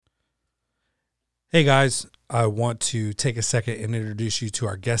Hey guys, I want to take a second and introduce you to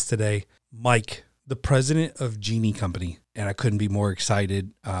our guest today, Mike, the president of Genie Company. And I couldn't be more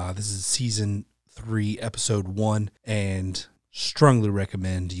excited. This is season 3, episode 1, and strongly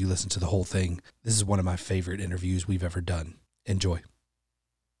recommend you listen to the whole thing. This is one of my favorite interviews we've ever done. Enjoy.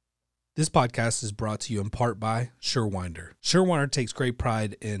 This podcast is brought to you in part by Surewinder. Surewinder takes great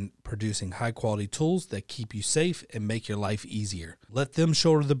pride in producing high-quality tools that keep you safe and make your life easier. Let them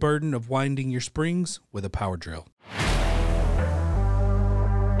shoulder the burden of winding your springs with a power drill.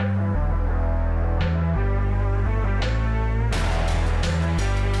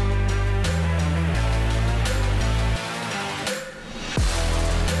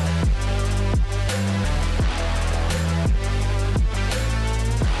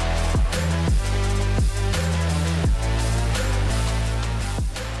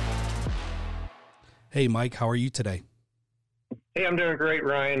 Hey, Mike, how are you today? Hey, I'm doing great,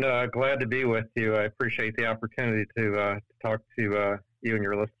 Ryan. Glad to be with you. I appreciate the opportunity to talk to you and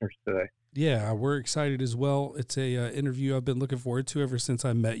your listeners today. Yeah, we're excited as well. It's a interview I've been looking forward to ever since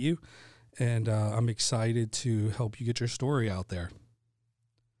I met you, and I'm excited to help you get your story out there.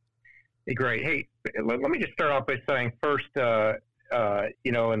 Hey, great. Hey, let me just start off by saying first, in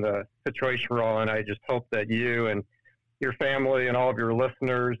the situation we're all in, I just hope that you and your family and all of your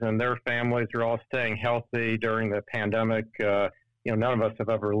listeners and their families are all staying healthy during the pandemic. None of us have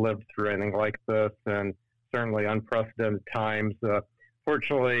ever lived through anything like this, and certainly unprecedented times.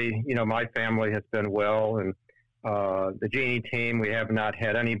 Fortunately, my family has been well, and the Genie team, we have not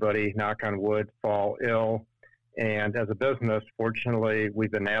had anybody, knock on wood, fall ill. And as a business, fortunately,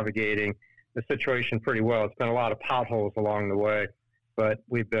 we've been navigating the situation pretty well. It's been a lot of potholes along the way. But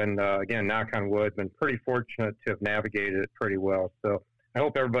we've been, again, knock on wood, been pretty fortunate to have navigated it pretty well. So I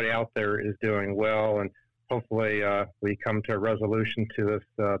hope everybody out there is doing well, and hopefully we come to a resolution to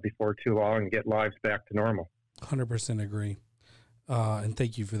this before too long and get lives back to normal. 100% agree. And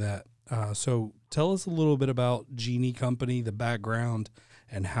thank you for that. So tell us a little bit about Genie Company, the background,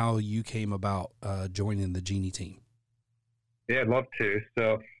 and how you came about joining the Genie team. Yeah, I'd love to.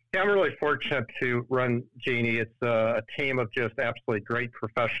 So yeah, I'm really fortunate to run Genie. It's a team of just absolutely great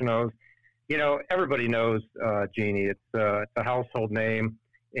professionals. Everybody knows Genie. It's a household name,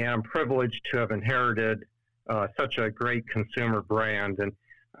 and I'm privileged to have inherited such a great consumer brand. And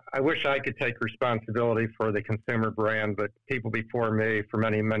I wish I could take responsibility for the consumer brand, but people before me for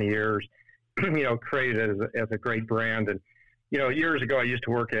many, many years, created it as a great brand. And, years ago I used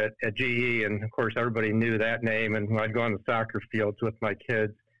to work at GE, and of course everybody knew that name. And when I'd go on the soccer fields with my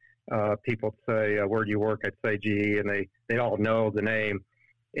kids, people say, where do you work? I'd say GE, and they all know the name.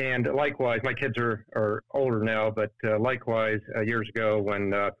 And likewise, my kids are older now, but likewise, years ago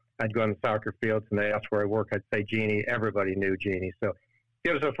when I'd go on the soccer fields and they asked where I work, I'd say Genie. Everybody knew Genie. So it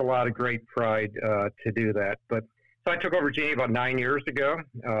gives us a lot of great pride to do that. So I took over Genie about 9 years ago.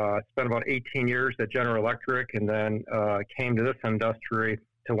 Spent about 18 years at General Electric, and then came to this industry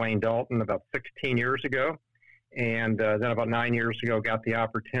to Wayne Dalton about 16 years ago. And then about 9 years ago, got the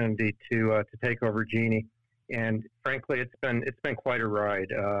opportunity to take over Genie, and frankly, it's been quite a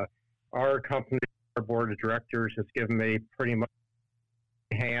ride. Our company, our board of directors, has given me pretty much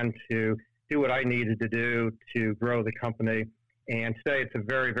a hand to do what I needed to do to grow the company. And today, it's a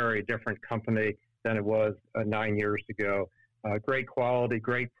very, very different company than it was 9 years ago. Great quality,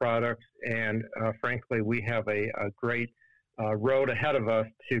 great products, and frankly, we have a great road ahead of us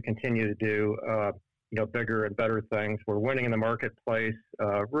to continue to do bigger and better things. We're winning in the marketplace,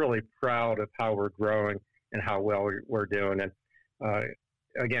 really proud of how we're growing and how well we're doing. And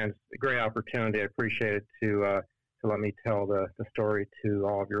again, it's a great opportunity. I appreciate it to let me tell the story to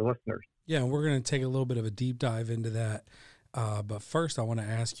all of your listeners. Yeah, and we're going to take a little bit of a deep dive into that. But first, I want to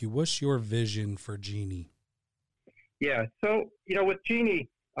ask you, what's your vision for Genie? Yeah, so, with Genie,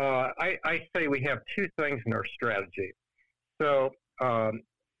 I say we have two things in our strategy. So,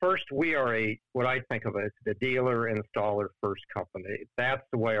 first, we are what I think of as the dealer installer first company. That's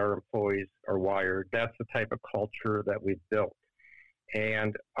the way our employees are wired. That's the type of culture that we've built.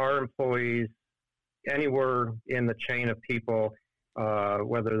 And our employees, anywhere in the chain of people,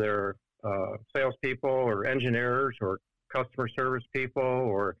 whether they're salespeople or engineers or customer service people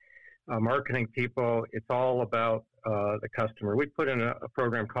or marketing people, it's all about the customer. We put in a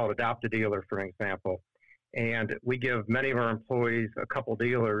program called Adopt a Dealer, for example. And we give many of our employees a couple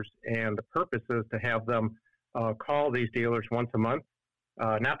dealers, and the purpose is to have them call these dealers once a month,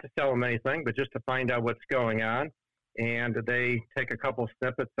 not to sell them anything, but just to find out what's going on. And they take a couple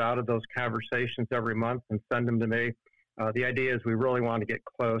snippets out of those conversations every month and send them to me. The idea is we really want to get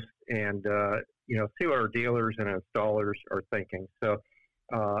close and see what our dealers and installers are thinking.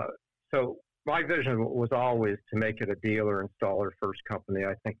 So my vision was always to make it a dealer installer first company.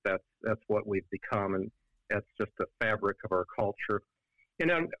 I think that's what we've become, and that's just the fabric of our culture. And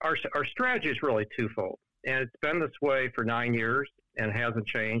then our strategy is really twofold, and it's been this way for 9 years and hasn't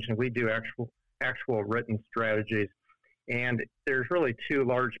changed. And we do actual written strategies, and there's really two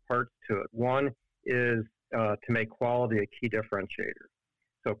large parts to it. One is to make quality a key differentiator.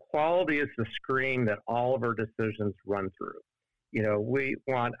 So quality is the screen that all of our decisions run through. We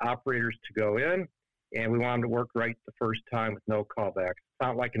want operators to go in, and we want them to work right the first time with no callbacks. It's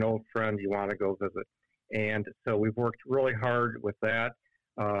not like an old friend you want to go visit. And so we've worked really hard with that.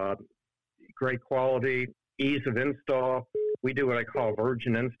 Great quality, ease of install. We do what I call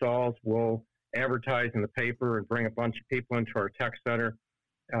virgin installs. We'll advertise in the paper and bring a bunch of people into our tech center,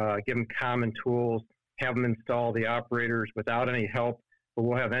 give them common tools, have them install the operators without any help, but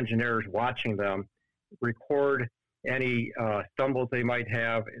we'll have engineers watching them, record any stumbles they might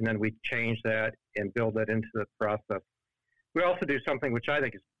have, and then we change that and build that into the process. We also do something which I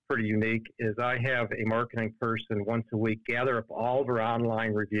think is pretty unique, is I have a marketing person once a week gather up all of our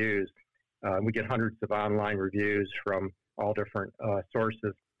online reviews. We get hundreds of online reviews from all different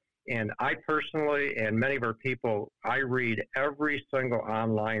sources. And I personally, and many of our people, I read every single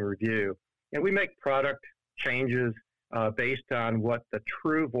online review. And we make product changes based on what the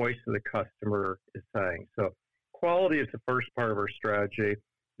true voice of the customer is saying. So quality is the first part of our strategy,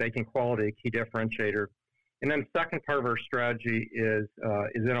 making quality a key differentiator. And then the second part of our strategy is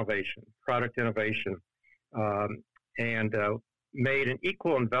innovation, product innovation, and made an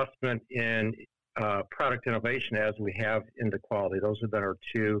equal investment in product innovation as we have into quality. Those have been our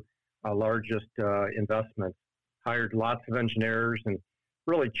two largest investments. Hired lots of engineers and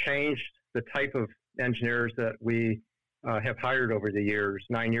really changed the type of engineers that we have hired over the years.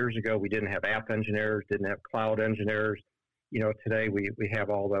 9 years ago, we didn't have app engineers, didn't have cloud engineers. Today we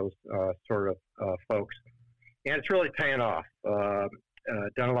have all those sort of folks. And it's really paying off.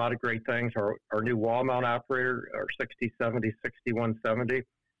 Done a lot of great things. Our new wall mount operator, our 6070, 6170,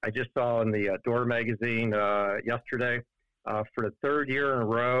 I just saw in the Door magazine yesterday, for the third year in a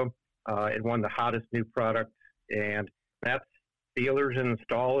row, it won the hottest new product. And that's dealers and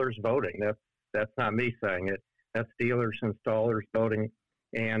installers voting. That's not me saying it. That's dealers and installers voting.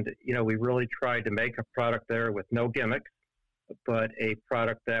 And, we really tried to make a product there with no gimmicks, but a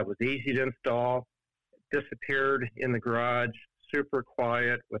product that was easy to install, disappeared in the garage, super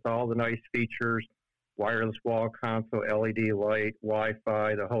quiet with all the nice features, wireless wall console, LED light,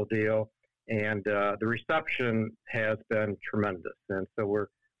 Wi-Fi, the whole deal. And the reception has been tremendous. And so we're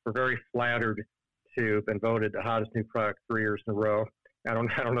very flattered to have been voted the hottest new product 3 years in a row. I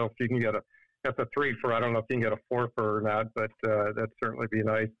don't know if you can get that's a 3 for, I don't know if you can get a 4 for or not, but that'd certainly be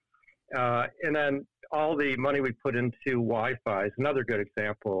nice. And then all the money we put into Wi-Fi is another good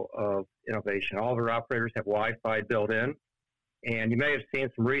example of innovation. All of our operators have Wi-Fi built in, and you may have seen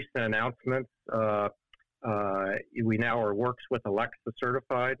some recent announcements. We now are Works with Alexa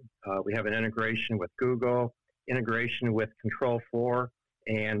certified. We have an integration with Google, integration with Control4,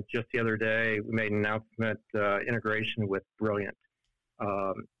 and just the other day we made an announcement, integration with Brilliant.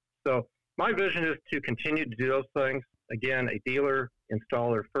 So my vision is to continue to do those things. Again, a dealer,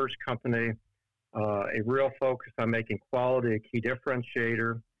 installer first company, a real focus on making quality a key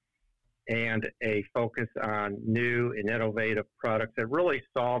differentiator, and a focus on new and innovative products that really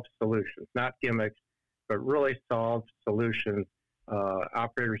solve solutions, not gimmicks, but really solve solutions.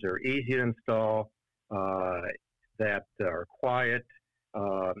 Operators that are easy to install, that are quiet,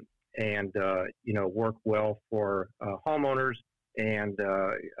 and work well for homeowners, and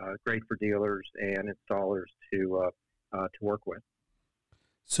great for dealers and installers to work with.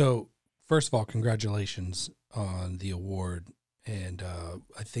 So, first of all, congratulations on the award, and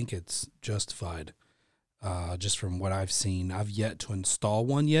I think it's justified. Just from what I've seen, I've yet to install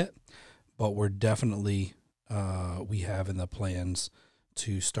one yet, but we're definitely we have in the plans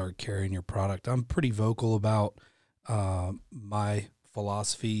to start carrying your product. I'm pretty vocal about my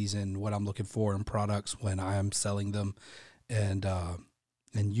philosophies and what I'm looking for in products when I am selling them, and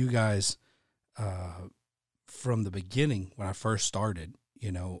you guys, from the beginning when I first started,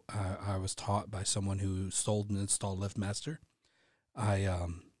 I was taught by someone who sold and installed LiftMaster. I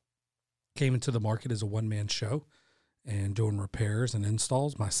came into the market as a one-man show and doing repairs and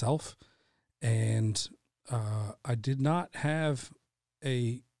installs myself, and I did not have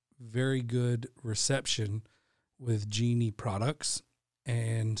a very good reception with Genie products.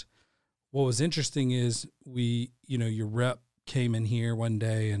 And what was interesting is your rep came in here one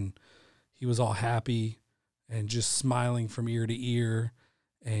day and he was all happy and just smiling from ear to ear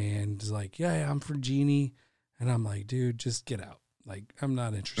and was like, yeah, I'm for Genie. And I'm like, dude, just get out. Like, I'm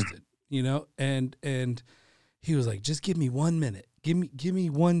not interested. and he was like, just give me 1 minute. Give me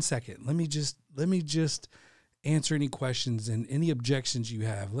 1 second. Let me just answer any questions and any objections you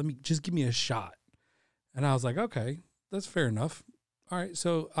have. Just give me a shot. And I was like, okay, that's fair enough. All right.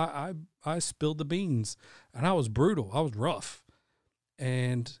 So I spilled the beans, and I was brutal. I was rough,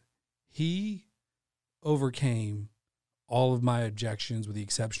 and he overcame all of my objections with the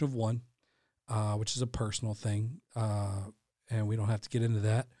exception of one, which is a personal thing. And we don't have to get into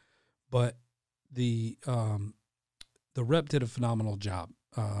that, but the rep did a phenomenal job,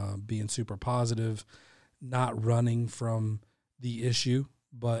 being super positive, not running from the issue,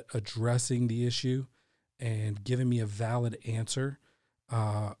 but addressing the issue and giving me a valid answer.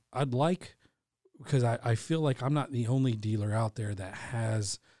 Because I feel like I'm not the only dealer out there that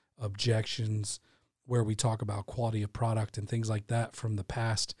has objections where we talk about quality of product and things like that from the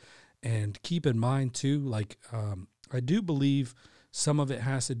past. And keep in mind too, I do believe some of it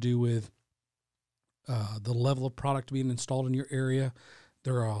has to do with the level of product being installed in your area.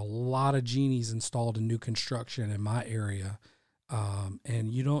 There are a lot of Genies installed in new construction in my area.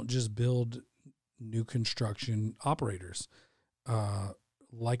 And you don't just build new construction operators.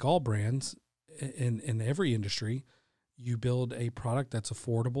 Like all brands in every industry, you build a product that's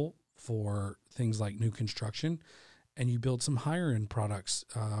affordable for things like new construction, and you build some higher end products,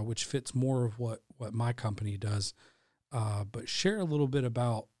 which fits more of what my company does. But share a little bit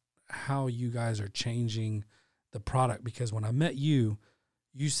about how you guys are changing the product, because when I met you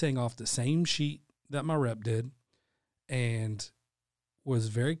sang off the same sheet that my rep did and was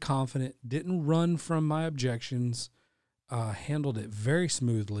very confident, didn't run from my objections, handled it very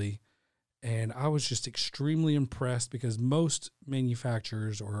smoothly. And I was just extremely impressed, because most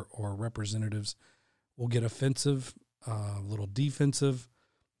manufacturers or representatives will get offensive, a little defensive,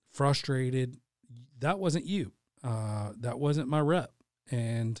 frustrated. That wasn't you. That wasn't my rep.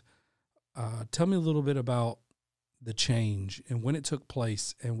 And tell me a little bit about the change and when it took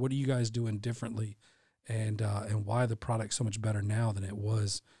place, and what are you guys doing differently, and why the product's so much better now than it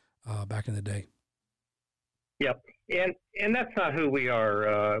was back in the day. Yep. And that's not who we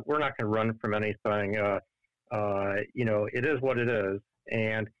are. We're not going to run from anything. It is what it is.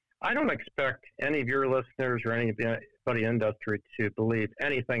 And I don't expect any of your listeners or anybody in the industry to believe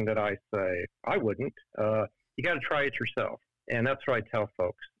anything that I say. I wouldn't. You got to try it yourself. And that's what I tell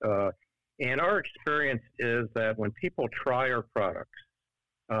folks. And our experience is that when people try our products,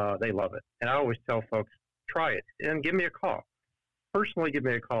 they love it. And I always tell folks, try it and give me a call. Personally, give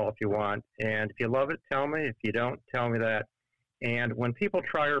me a call if you want. And if you love it, tell me. If you don't, tell me that. And when people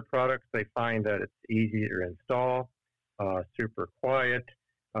try our products, they find that it's easy to install, super quiet,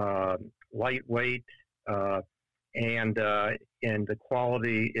 lightweight, and the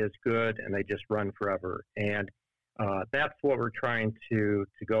quality is good, and they just run forever. And that's what we're trying to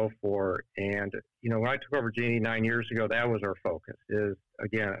go for. And, when I took over Genie 9 years ago, that was our focus, is,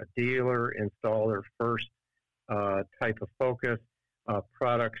 again, a dealer installer first type of focus.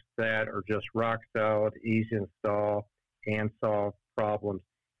 Products that are just rock solid, easy to install, and solve problems.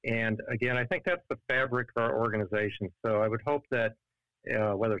 And again, I think that's the fabric of our organization. So I would hope that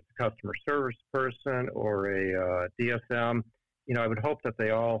whether it's a customer service person or a DSM, I would hope that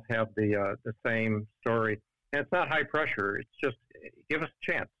they all have the same story. And it's not high pressure. It's just give us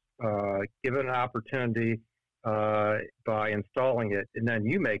a chance, give it an opportunity by installing it, and then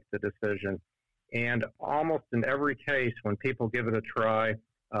you make the decision. And almost in every case, when people give it a try,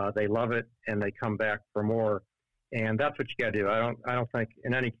 they love it and they come back for more. And that's what you got to do. I don't think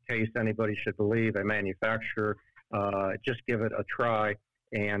in any case anybody should believe a manufacturer. Just give it a try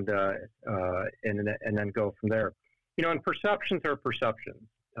and then go from there. And perceptions are perceptions,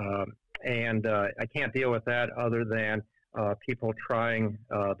 and I can't deal with that other than people trying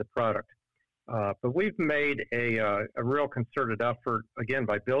the product. But we've made a real concerted effort, again,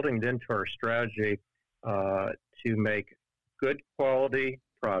 by building it into our strategy to make good quality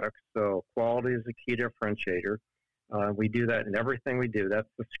products. So quality is a key differentiator. We do that in everything we do.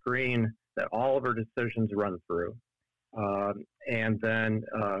 That's the screen that all of our decisions run through. And then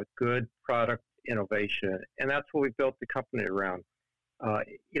good product innovation. And that's what we built the company around.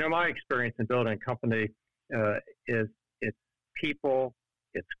 My experience in building a company is it's people,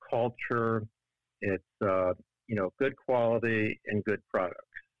 it's culture, it's good quality and good products,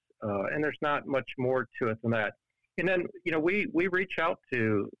 and there's not much more to it than that. And then we reach out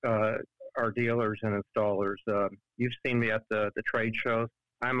to our dealers and installers. You've seen me at the trade shows.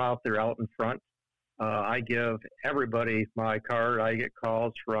 I'm out there out in front. I give everybody my card. I get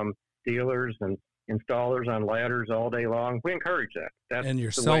calls from dealers and installers on ladders all day long. We encourage that. That's and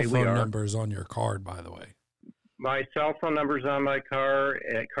your cell phone number is on your card, by the way. my cell phone number's on my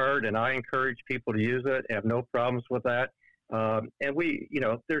card, and I encourage people to use it. I have no problems with that. And we,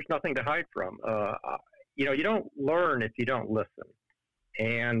 there's nothing to hide from. You don't learn if you don't listen.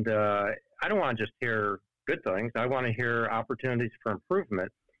 And I don't want to just hear good things. I want to hear opportunities for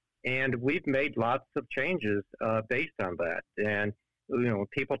improvement. And we've made lots of changes based on that. And when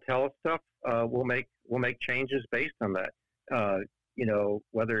people tell us stuff, we'll make changes based on that.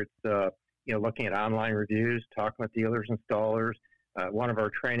 Whether it's looking at online reviews, talking with dealers, installers, one of our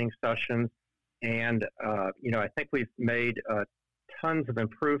training sessions, and I think we've made tons of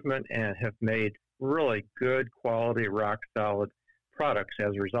improvement and have made really good quality, rock solid products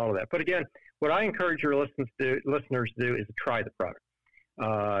as a result of that. But again, what I encourage your listeners to do is to try the product.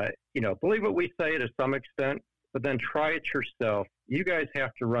 Believe what we say to some extent, but then try it yourself. You guys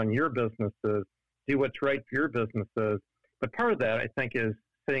have to run your businesses, do what's right for your businesses. But part of that, I think, is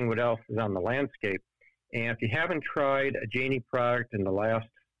seeing what else is on the landscape. And if you haven't tried a Genie product in the last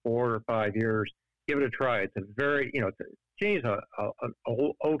 4 or 5 years, give it a try. It's a very, Genie's an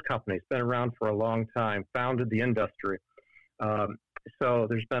old company. It's been around for a long time, founded the industry. So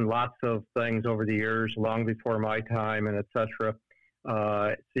there's been lots of things over the years, long before my time, and et cetera.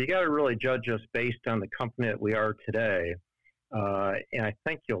 So you got to really judge us based on the company that we are today. And I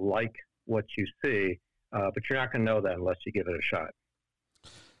think you'll like what you see, but you're not going to know that unless you give it a shot.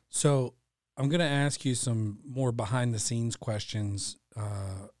 So I'm going to ask you some more behind the scenes questions.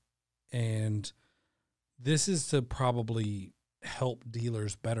 And this is to probably help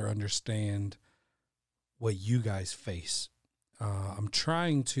dealers better understand what you guys face. I'm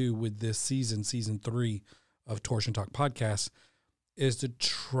trying to, with this season 3 of Torsion Talk Podcast, is to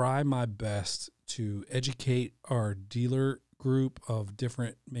try my best to educate our dealer group of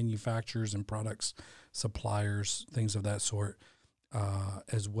different manufacturers and products, suppliers, things of that sort,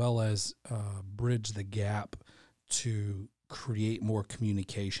 as well as bridge the gap to create more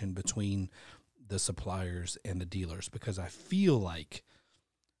communication between the suppliers and the dealers, because I feel like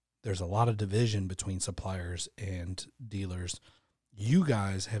there's a lot of division between suppliers and dealers. You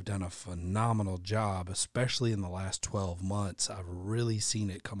guys have done a phenomenal job, especially in the last 12 months. I've really seen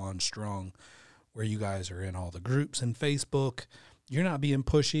it come on strong, where you guys are in all the groups in Facebook. You're not being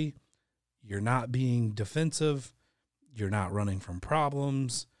pushy. You're not being defensive. You're not running from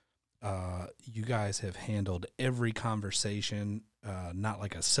problems. You guys have handled every conversation, not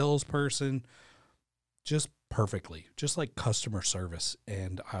like a salesperson, just perfectly, just like customer service.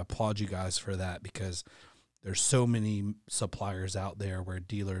 And I applaud you guys for that, because there's so many suppliers out there where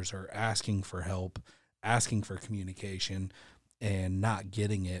dealers are asking for help, asking for communication, and not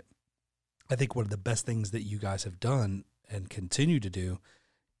getting it. I think one of the best things that you guys have done and continue to do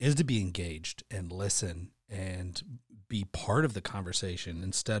is to be engaged and listen and be part of the conversation,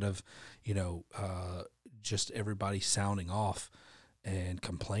 instead of, just everybody sounding off and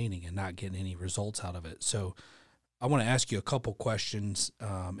complaining and not getting any results out of it. So I want to ask you a couple questions,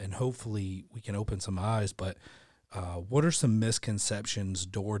 and hopefully we can open some eyes, but what are some misconceptions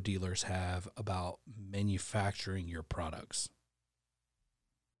door dealers have about manufacturing your products?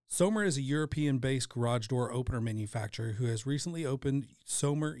 Somer is a European-based garage door opener manufacturer who has recently opened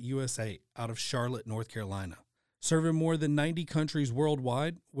Somer USA out of Charlotte, North Carolina. Serving more than 90 countries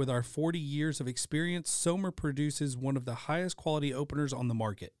worldwide, with our 40 years of experience, Somer produces one of the highest quality openers on the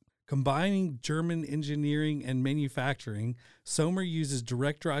market. Combining German engineering and manufacturing, Somer uses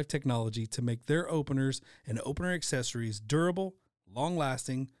direct drive technology to make their openers and opener accessories durable,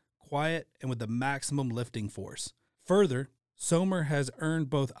 long-lasting, quiet, and with the maximum lifting force. Further, Somer has earned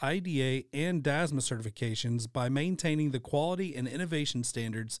both IDA and DASMA certifications by maintaining the quality and innovation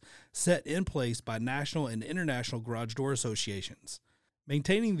standards set in place by national and international garage door associations.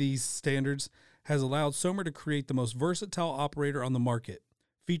 Maintaining these standards has allowed Somer to create the most versatile operator on the market,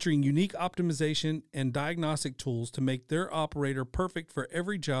 featuring unique optimization and diagnostic tools to make their operator perfect for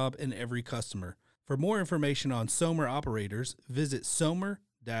every job and every customer. For more information on Somer operators, visit somer-usa.com.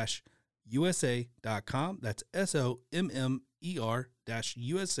 That's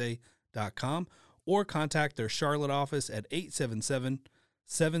SOMMER-USA.com, or contact their Charlotte office at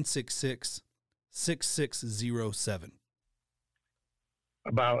 877-766-6607.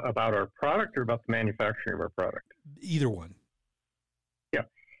 About our product, or about the manufacturing of our product? Either one. Yeah.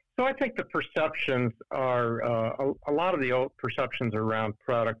 So I think the perceptions are, a lot of the old perceptions around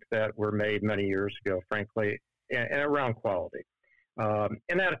product that were made many years ago, frankly, and around quality. And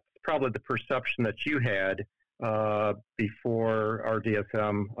that's probably the perception that you had before our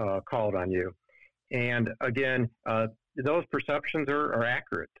DSM called on you. And again, those perceptions are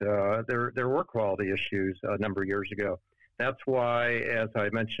accurate. There were quality issues a number of years ago. that's why, as I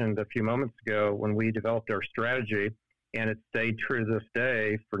mentioned a few moments ago, when we developed our strategy, and it stayed true to this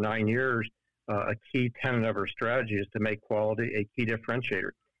day for 9 years, a key tenet of our strategy is to make quality a key differentiator.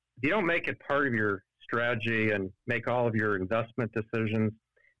 If you don't make it part of your strategy and make all of your investment decisions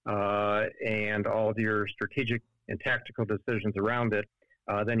and all of your strategic and tactical decisions around it,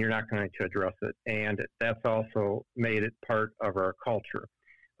 then you're not going to address it. And that's also made it part of our culture.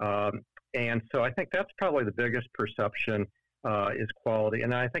 And so I think that's probably the biggest perception is quality.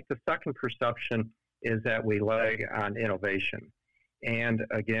 And I think the second perception is that we lag on innovation. And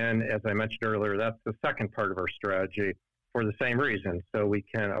again, as I mentioned earlier, that's the second part of our strategy for the same reason. So we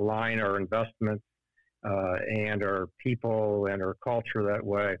can align our investments and our people and our culture that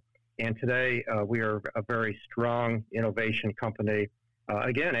way. And today we are a very strong innovation company.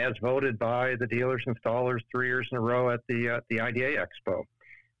 Again, as voted by the dealers installers 3 years in a row at the IDA Expo.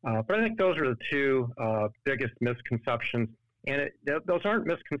 But I think those are the two biggest misconceptions. And those aren't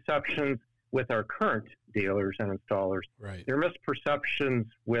misconceptions with our current dealers and installers. Right. They're misperceptions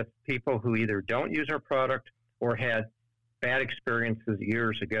with people who either don't use our product or had bad experiences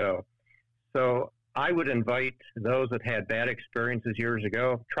years ago. So I would invite those that had bad experiences years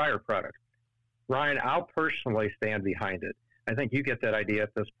ago, try our product. Ryan, I'll personally stand behind it. I think you get that idea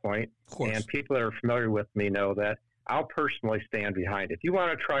at this point. Of course. And people that are familiar with me know that I'll personally stand behind it. If you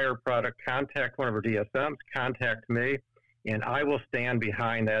want to try our product, contact one of our DSMs, contact me, and I will stand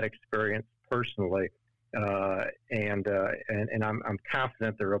behind that experience personally. And I'm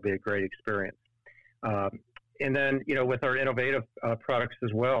confident there will be a great experience. And then, with our innovative products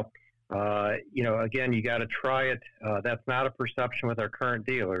as well, again, you got to try it. That's not a perception with our current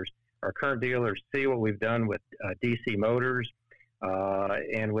dealers. Our current dealers see what we've done with DC motors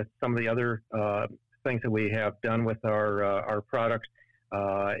and with some of the other things that we have done with our products,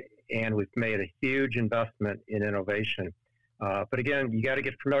 and we've made a huge investment in innovation. But again, you got to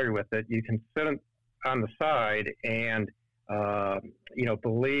get familiar with it. You can sit on the side and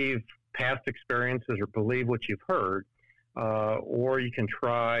believe past experiences or believe what you've heard, or you can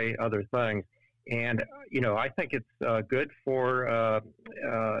try other things. And, I think it's good for,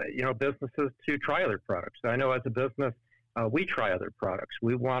 businesses to try other products. I know as a business, we try other products.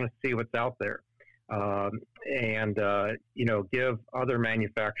 We want to see what's out there and give other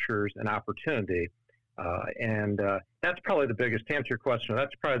manufacturers an opportunity. And that's probably the biggest, to answer your question,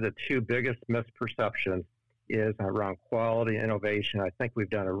 that's probably the two biggest misperceptions is around quality and innovation. I think we've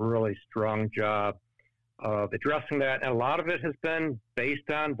done a really strong job of addressing that. And a lot of it has been based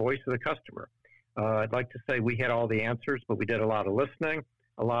on voice of the customer. I'd like to say we had all the answers, but we did a lot of listening,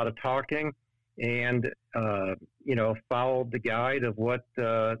 a lot of talking, and, followed the guide of what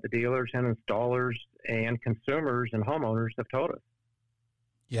the dealers and installers and consumers and homeowners have told us.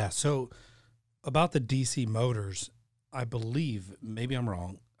 Yeah. So about the DC motors, I believe, maybe I'm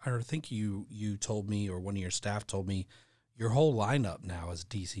wrong, I think you told me, or one of your staff told me, your whole lineup now is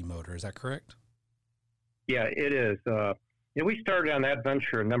DC motor. Is that correct? Yeah, it is. We started on that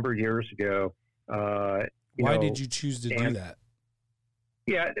venture a number of years ago. Why did you choose to do that?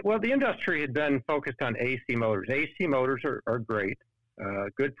 Yeah, well, the industry had been focused on AC motors. AC motors are great,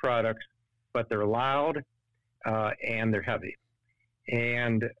 good products, but they're loud and they're heavy.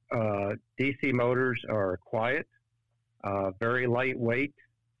 And DC motors are quiet, very lightweight,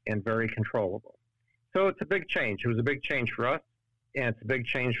 and very controllable. So it's a big change. It was a big change for us, and it's a big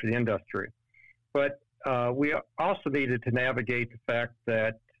change for the industry. But we also needed to navigate the fact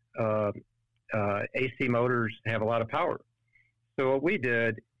that AC motors have a lot of power. So what we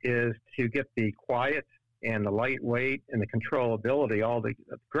did is to get the quiet and the lightweight and the controllability, all the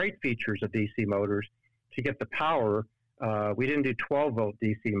great features of DC motors, to get the power. We didn't do 12-volt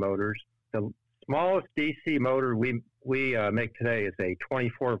DC motors. The smallest DC motor we make today is a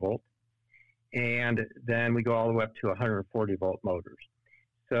 24-volt, and then we go all the way up to 140-volt motors.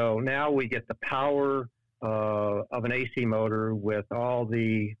 So now we get the power of an AC motor with all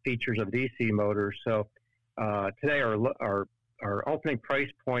the features of DC motors. So today our opening price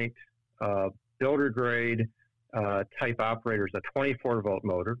point builder grade type operator is a 24-volt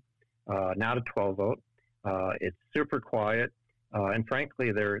motor, not a 12-volt. It's super quiet, and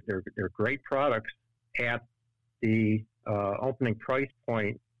frankly, they're great products at the opening price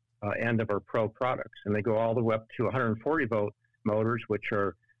point end of our pro products, and they go all the way up to 140-volt motors, which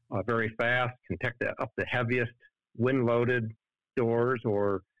are very fast, can take up the heaviest wind-loaded doors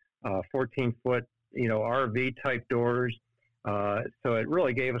or 14-foot, RV type doors. So it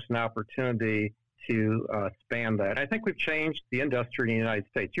really gave us an opportunity to span that. I think we've changed the industry in the United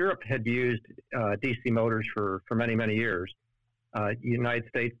States. Europe had used DC motors for many, many years. United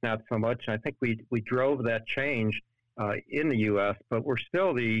States, not so much. And I think we drove that change in the U.S., but we're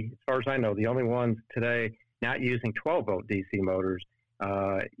still as far as I know, the only ones today not using 12-volt DC motors,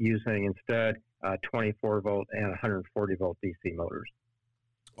 using instead 24-volt and 140-volt DC motors.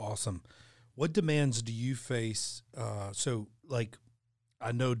 Awesome. What demands do you face? So, like,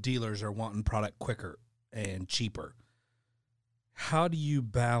 I know dealers are wanting product quicker and cheaper. How do you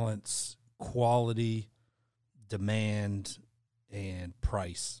balance quality, demand, and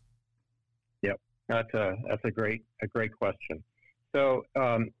price? Yep, that's a great question. So,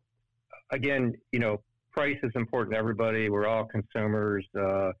 again, price is important to everybody. We're all consumers.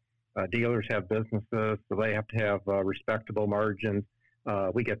 Dealers have businesses, so they have to have respectable margins.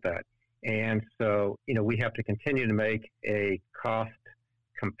 We get that. And so, we have to continue to make a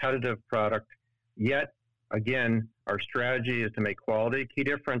cost-competitive product. Yet, again, our strategy is to make quality a key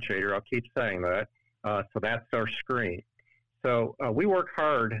differentiator. I'll keep saying that. So that's our screen. So we work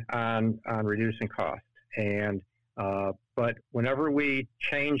hard on reducing cost. And but whenever we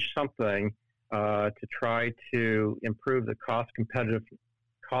change something to try to improve the cost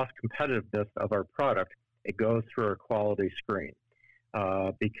competitiveness of our product, it goes through our quality screen.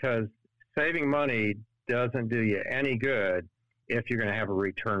 Because saving money doesn't do you any good if you're going to have a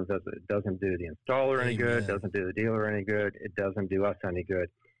return visit. It doesn't do the installer any good. It doesn't do the dealer any good. It doesn't do us any good.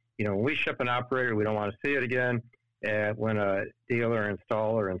 When we ship an operator, we don't want to see it again. And when a dealer or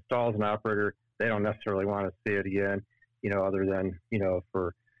installer installs an operator, they don't necessarily want to see it again, other than,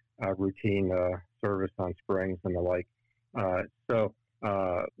 for routine service on springs and the like. So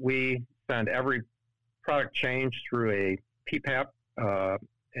we send every product change through a PPAP,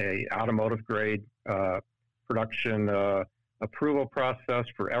 a automotive grade production approval process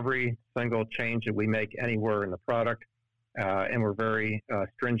for every single change that we make anywhere in the product, and we're very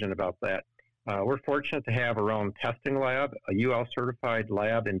stringent about that. We're fortunate to have our own testing lab, a UL certified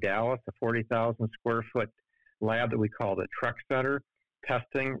lab in Dallas, a 40,000 square foot lab that we call the TREC Center.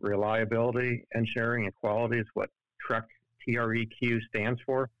 Testing, reliability, engineering, and quality is what TREC, TREQ stands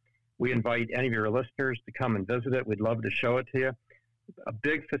for. We invite any of your listeners to come and visit it. We'd love to show it to you. A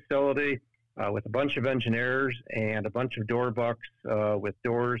big facility with a bunch of engineers and a bunch of door bucks with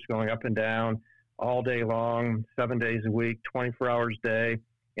doors going up and down all day long, 7 days a week, 24 hours a day,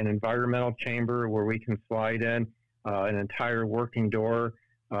 an environmental chamber where we can slide in an entire working door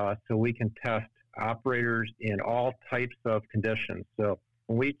so we can test operators in all types of conditions. So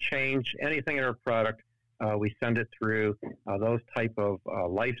when we change anything in our product, we send it through those type of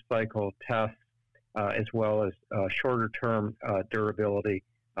life cycle tests as well as shorter term durability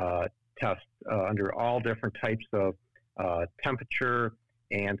tests under all different types of temperature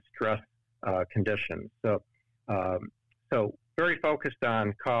and stress conditions. So very focused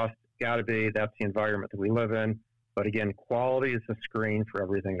on cost, gotta be, that's the environment that we live in. But again, quality is the screen for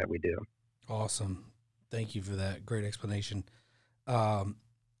everything that we do. Awesome. Thank you for that. Great explanation.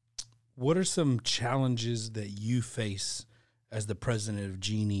 What are some challenges that you face as the president of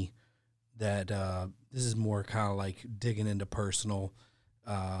Genie that this is more kind of like digging into personal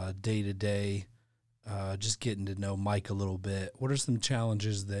day-to-day, just getting to know Mike a little bit? What are some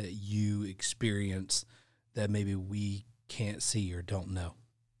challenges that you experience that maybe we can't see or don't know?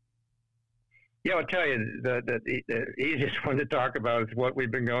 Yeah, I'll tell you, the easiest one to talk about is what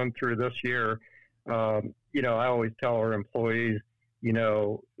we've been going through this year. I always tell our employees,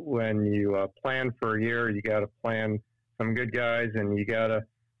 when you plan for a year, you got to plan some good guys, and you got to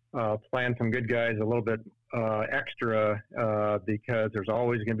plan some good guys a little bit extra because there's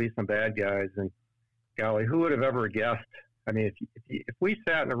always going to be some bad guys. And golly, who would have ever guessed? I mean, if we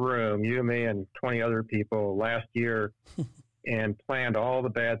sat in a room, you, me, and 20 other people last year and planned all the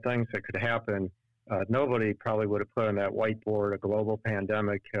bad things that could happen, nobody probably would have put on that whiteboard a global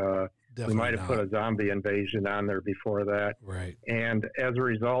pandemic. We might have put a zombie invasion on there before that. Right. And as a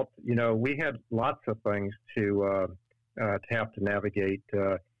result, we had lots of things to have to navigate.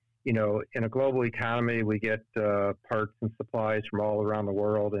 In a global economy, we get parts and supplies from all around the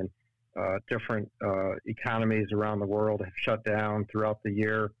world, and different economies around the world have shut down throughout the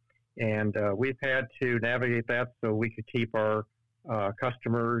year. And we've had to navigate that so we could keep our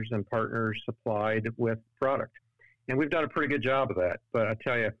customers and partners supplied with product. And we've done a pretty good job of that. But I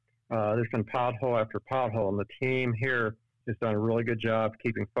tell you, there's been pothole after pothole, and the team here has done a really good job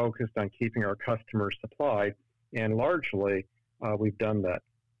keeping focused on keeping our customers supplied. And largely, we've done that.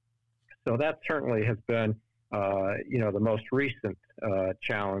 So that certainly has been, the most recent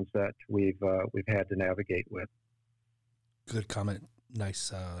challenge that we've had to navigate with. Good comment.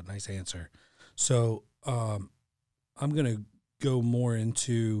 Nice answer. So I'm going to go more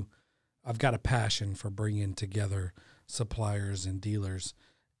into, I've got a passion for bringing together suppliers and dealers.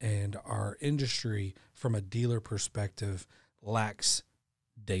 and our industry from a dealer perspective lacks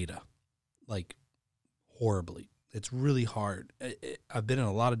data, like horribly. It's really hard. I've been in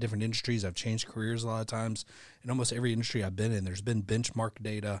a lot of different industries. I've changed careers a lot of times. In almost every industry I've been in, there's been benchmark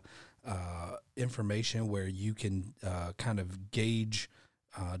data, information where you can kind of gauge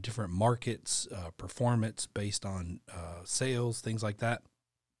different markets, performance based on sales, things like that.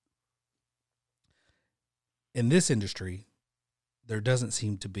 In this industry, there doesn't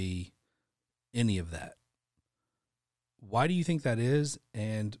seem to be any of that. Why do you think that is?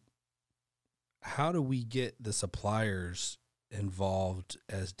 And how do we get the suppliers involved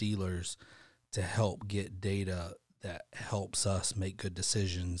as dealers to help get data that helps us make good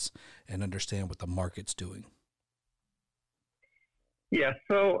decisions and understand what the market's doing? Yeah,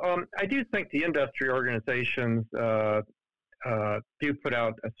 so I do think the industry organizations do put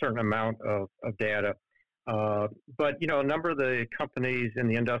out a certain amount of data. But, a number of the companies in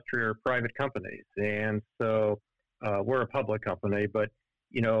the industry are private companies. And so we're a public company, but,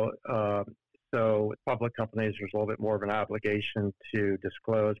 so with public companies, there's a little bit more of an obligation to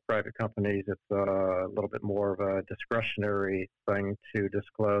disclose. Private companies, it's a little bit more of a discretionary thing to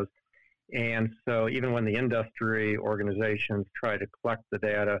disclose. And so even when the industry organizations try to collect the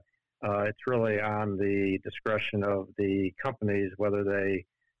data, it's really on the discretion of the companies whether they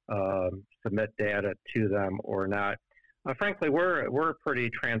submit data to them or not. Frankly, we're a pretty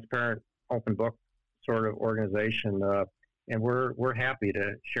transparent, open book sort of organization, and we're happy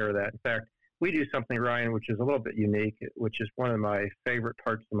to share that. In fact, we do something, Ryan, which is a little bit unique, which is one of my favorite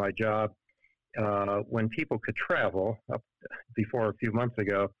parts of my job. When people could travel, up before a few months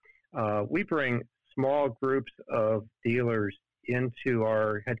ago, we bring small groups of dealers into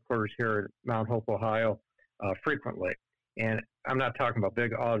our headquarters here at Mount Hope, Ohio, frequently. And I'm not talking about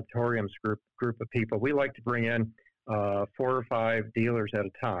big auditoriums group of people. We like to bring in 4 or 5 dealers at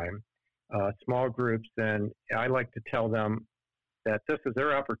a time, small groups, and I like to tell them that this is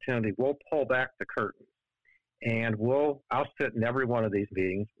their opportunity. We'll pull back the curtains, and I'll sit in every one of these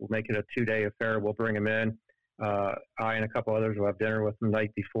meetings. We'll make it a 2-day affair. We'll bring them in. I and a couple others will have dinner with them the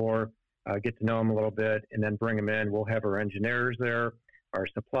night before, get to know them a little bit, and then bring them in. We'll have our engineers there, our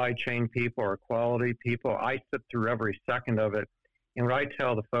supply chain people, our quality people. I sit through every second of it. And what I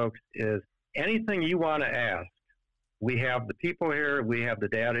tell the folks is anything you want to ask, we have the people here, we have the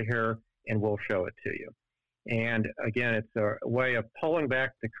data here, and we'll show it to you. And again, it's a way of pulling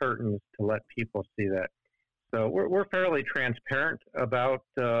back the curtains to let people see that. So we're fairly transparent about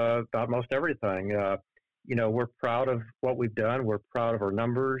most everything. We're proud of what we've done. We're proud of our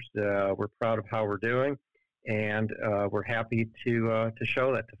numbers. We're proud of how we're doing, and we're happy to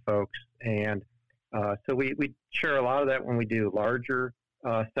show that to folks. And so we share a lot of that when we do larger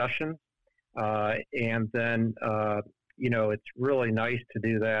sessions, and then it's really nice to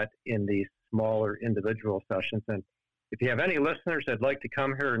do that in these smaller individual sessions. And if you have any listeners that'd like to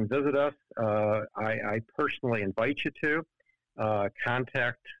come here and visit us, I personally invite you to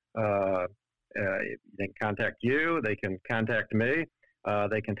contact. They can contact you. They can contact me.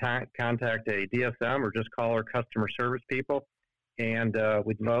 They can contact a DSM or just call our customer service people. And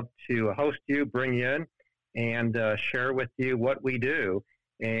we'd love to host you, bring you in, and share with you what we do.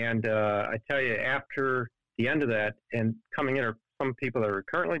 And I tell you, after the end of that, and coming in are some people that are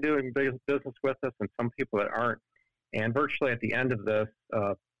currently doing business with us and some people that aren't. And virtually at the end of this,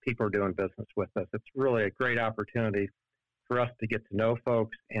 people are doing business with us. It's really a great opportunity for us to get to know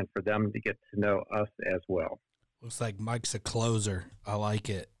folks and for them to get to know us as well. Looks like Mike's a closer. I like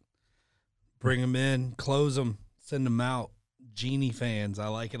it. Bring them in, close them, send them out. Genie fans, I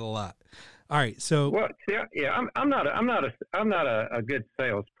like it a lot. All right, so I'm not a good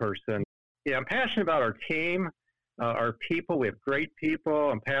salesperson. Yeah, I'm passionate about our team, our people. We have great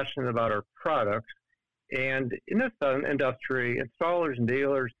people. I'm passionate about our products. And in this industry, installers and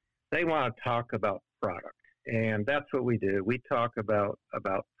dealers, they want to talk about product. And that's what we do. We talk about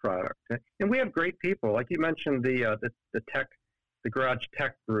product. And we have great people. Like you mentioned, the garage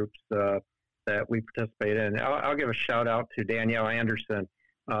tech groups that we participate in. I'll give a shout out to Danielle Anderson,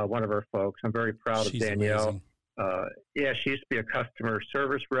 one of our folks. I'm very proud of Danielle. She used to be a customer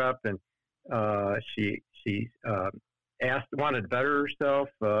service rep, and she wanted to better herself,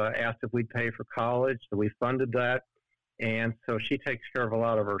 asked if we'd pay for college, so we funded that. And so she takes care of a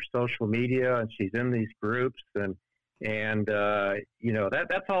lot of our social media, and she's in these groups, and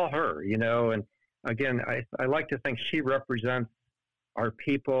that's all her, And again, I like to think she represents our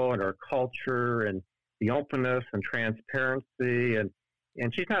people and our culture and the openness and transparency, and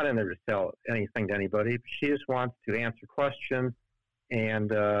she's not in there to sell anything to anybody. She just wants to answer questions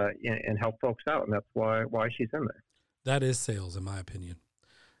and help folks out, and that's why she's in there. That is sales, in my opinion.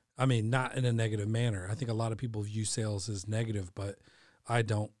 I mean, not in a negative manner. I think a lot of people view sales as negative, but I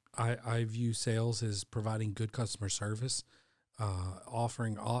don't. I view sales as providing good customer service,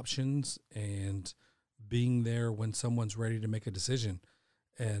 offering options, and being there when someone's ready to make a decision.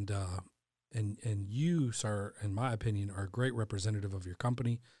 And you, sir, in my opinion, are a great representative of your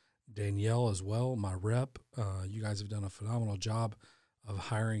company. Danielle as well, my rep. You guys have done a phenomenal job of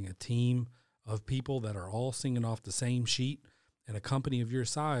hiring a team of people that are all singing off the same sheet. In a company of your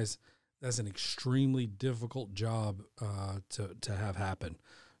size, that's an extremely difficult job to have happen.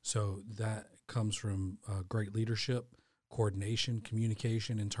 So that comes from great leadership, coordination,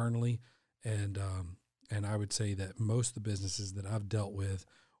 communication internally, and I would say that most of the businesses that I've dealt with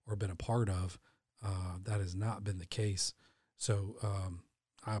or been a part of, that has not been the case. So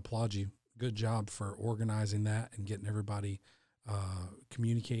I applaud you. Good job for organizing that and getting everybody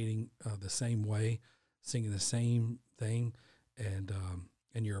communicating the same way, singing the same thing, and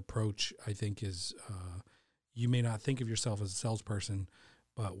your approach, I think, is you may not think of yourself as a salesperson,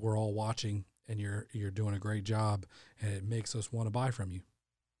 but we're all watching, and you're doing a great job, and it makes us want to buy from you.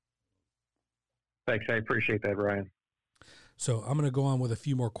 Thanks. I appreciate that, Ryan. So I'm going to go on with a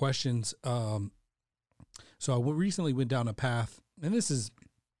few more questions. So I recently went down a path, and this is,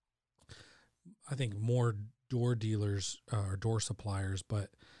 I think, more door dealers or door suppliers, but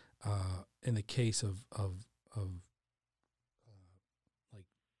in the case of like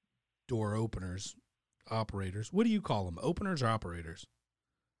door openers, operators, what do you call them? Openers or operators?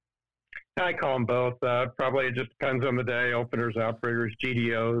 I call them both. Probably it just depends on the day. Openers, operators,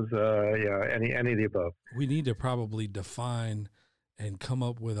 GDOs, any of the above. We need to probably define and come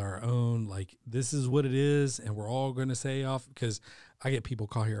up with our own, like, this is what it is, and we're all going to say off, because I get people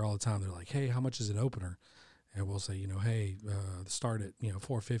call here all the time. They're like, hey, how much is an opener? And we'll say, hey, start at,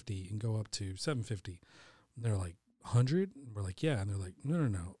 $450 and go up to $750. And they're like, 100? And we're like, yeah. And they're like,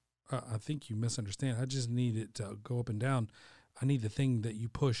 no. I think you misunderstand. I just need it to go up and down. I need the thing that you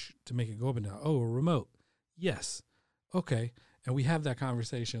push to make it go up and down. Oh, a remote. Yes. Okay. And we have that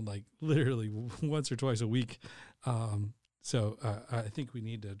conversation like literally once or twice a week. So I think we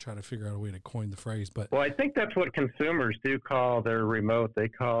need to try to figure out a way to coin the phrase. But well, I think that's what consumers do call their remote. They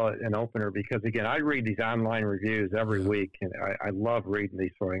call it an opener because, again, I read these online reviews every week, and I love reading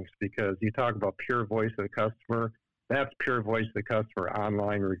these things because you talk about pure voice of the customer. That's pure voice of the customer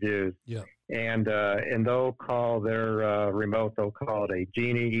online reviews. Yeah. And they'll call their remote, they'll call it a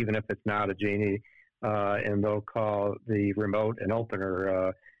Genie, even if it's not a Genie, and they'll call the remote an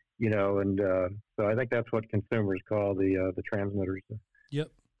opener, so I think that's what consumers call the transmitters. Yep.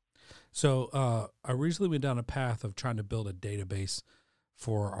 So I recently went down a path of trying to build a database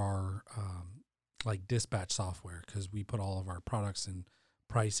for our like dispatch software, because we put all of our products and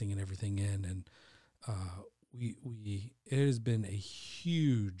pricing and everything in, and it has been a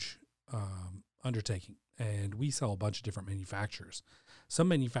huge undertaking, and we sell a bunch of different manufacturers. Some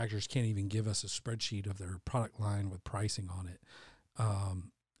manufacturers can't even give us a spreadsheet of their product line with pricing on it.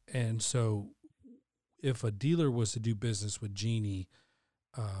 And so if a dealer was to do business with Genie,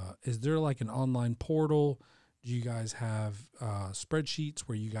 is there like an online portal? Do you guys have spreadsheets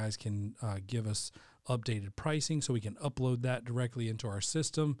where you guys can give us updated pricing so we can upload that directly into our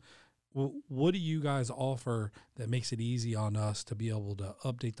system? Well, what do you guys offer that makes it easy on us to be able to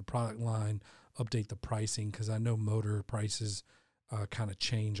update the product line, update the pricing? Because I know motor prices kind of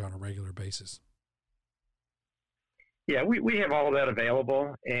change on a regular basis. Yeah, we have all of that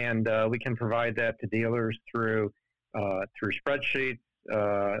available, and we can provide that to dealers through spreadsheets,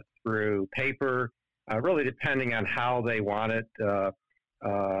 through paper, really depending on how they want it.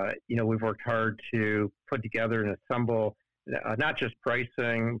 We've worked hard to put together and assemble not just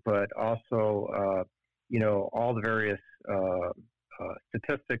pricing, but also, all the various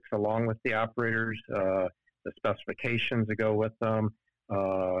statistics along with the operators, the specifications that go with them,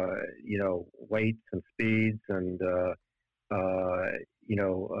 weights and speeds and,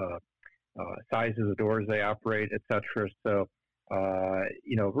 sizes of doors they operate, et cetera. So,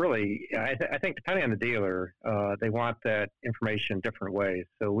 really, I think depending on the dealer, they want that information different ways.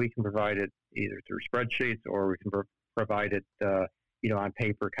 So we can provide it either through spreadsheets or we can provide it, on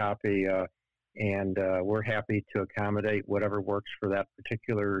paper copy. And we're happy to accommodate whatever works for that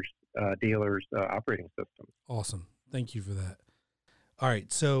particular dealer's operating system. Awesome. Thank you for that. All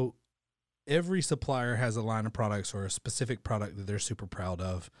right. So every supplier has a line of products or a specific product that they're super proud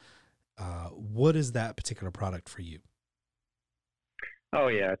of. What is that particular product for you? Oh,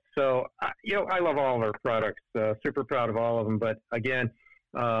 yeah. So, I love all of our products, super proud of all of them. But again,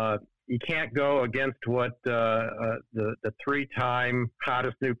 you can't go against what the 3-time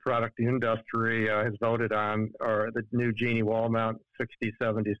hottest new product the industry has voted on, or the new Genie wall mount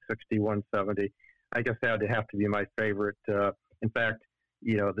 6070, 6170. I guess that would have to be my favorite. In fact,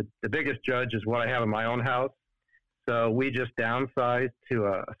 the biggest judge is what I have in my own house. So we just downsized to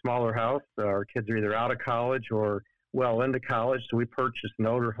a smaller house. Our kids are either out of college or well into college, so we purchased an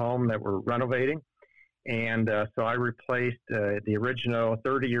older home that we're renovating. And so I replaced the original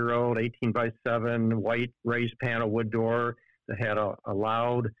 30-year-old 18x7 white raised panel wood door that had a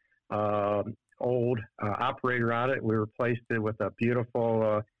loud old operator on it. We replaced it with a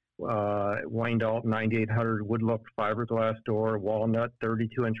beautiful Wayne Dalton 9800 wood look fiberglass door, walnut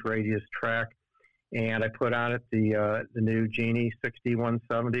 32-inch radius track. And I put on it the new Genie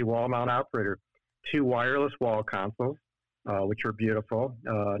 6170 wall mount operator. 2 wireless wall consoles, which are beautiful,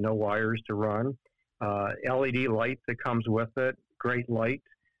 no wires to run. LED light that comes with it, great light,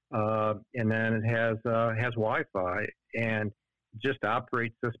 and then it has Wi-Fi and just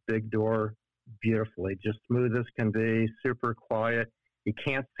operates this big door beautifully, just smooth as can be, super quiet. You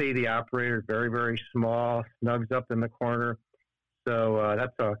can't see the operator, very, very small, snugs up in the corner. So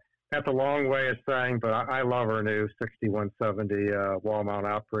that's a long way of saying, but I love our new 6170 wall mount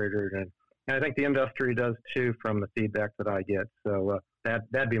operator, and I think the industry does too from the feedback that I get. So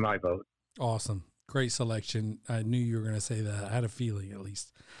that'd be my vote. Awesome. Great selection. I knew you were going to say that. I had a feeling, at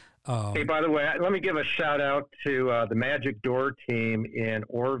least. Hey, by the way, let me give a shout out to the Magic Door team in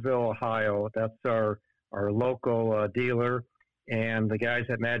Orrville, Ohio. That's our local dealer, and the guys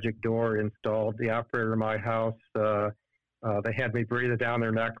at Magic Door installed the operator in my house. They had me breathing down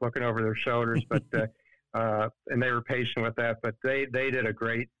their neck, looking over their shoulders, but and they were patient with that. But they did a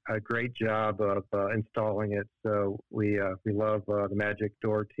great job of installing it. So we love the Magic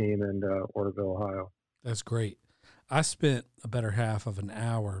Door team in Orrville, Ohio. That's great. I spent a better half of an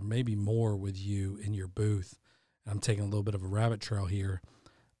hour, maybe more, with you in your booth. I'm taking a little bit of a rabbit trail here,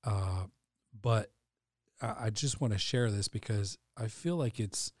 but I just want to share this because I feel like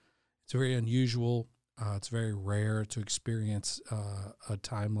it's very unusual. It's very rare to experience a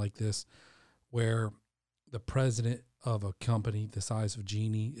time like this where the president of a company the size of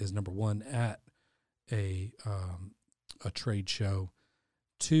Genie is, number one, at a trade show,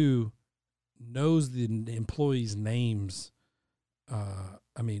 2, knows the employees' names.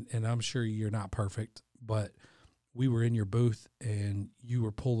 And I'm sure you're not perfect, but we were in your booth and you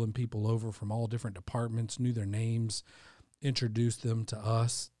were pulling people over from all different departments, knew their names, introduced them to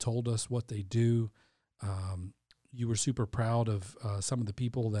us, told us what they do. You were super proud of some of the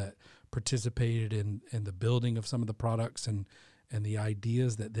people that participated in the building of some of the products and the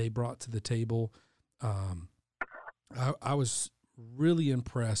ideas that they brought to the table. I was really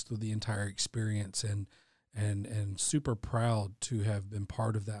impressed with the entire experience and super proud to have been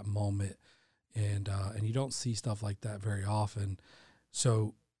part of that moment. And you don't see stuff like that very often.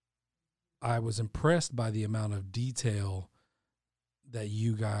 So I was impressed by the amount of detail that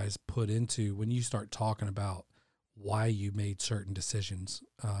you guys put into when you start talking about why you made certain decisions.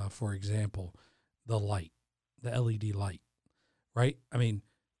 For example, the light, the LED light, right? I mean,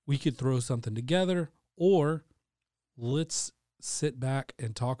 we could throw something together, or let's sit back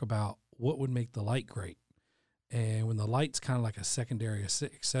and talk about what would make the light great. And when the light's kind of like a secondary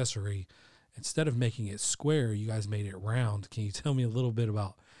accessory, instead of making it square, you guys made it round. Can you tell me a little bit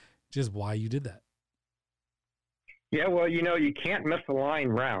about just why you did that? Yeah, well, you can't misalign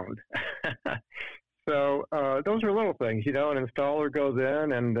round. So those are little things, an installer goes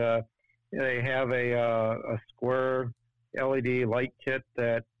in and they have a square LED light kit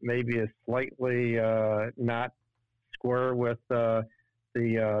that maybe is slightly not square with the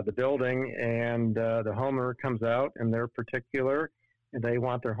building, and the homeowner comes out and they're particular and they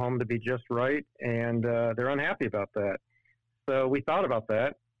want their home to be just right, and they're unhappy about that. So we thought about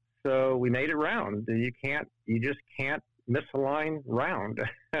that. So we made it round. You just can't misalign round.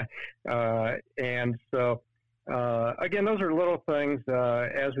 And so, again, those are little things.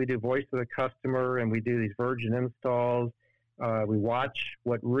 As we do voice of the customer and we do these virgin installs, we watch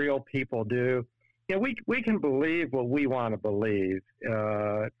what real people do. We can believe what we want to believe,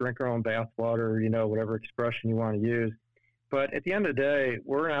 drink our own bathwater, whatever expression you want to use. But at the end of the day,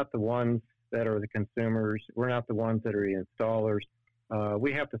 we're not the ones that are the consumers. We're not the ones that are the installers.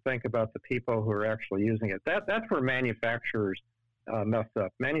 We have to think about the people who are actually using it. That's where manufacturers mess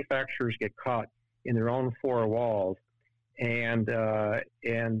up. Manufacturers get caught in their own four walls, and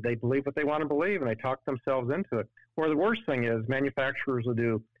they believe what they want to believe, and they talk themselves into it. Or the worst thing is manufacturers will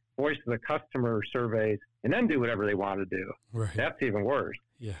do voice of the customer surveys and then do whatever they want to do. Right. That's even worse.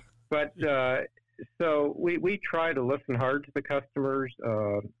 Yeah. But So we try to listen hard to the customers.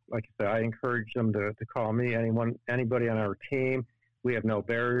 Like I said, I encourage them to call me, anybody on our team. We have no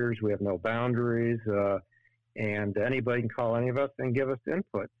barriers. We have no boundaries. And anybody can call any of us and give us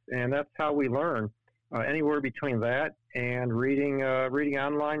input. And that's how we learn. Anywhere between that and reading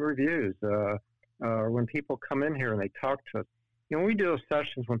online reviews. When people come in here and they talk to us, when we do those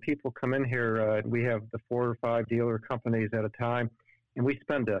sessions, when people come in here, we have the 4 or 5 dealer companies at a time, and we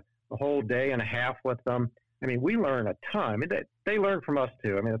spend a whole day and a half with them. I mean, we learn a ton. I mean, they learn from us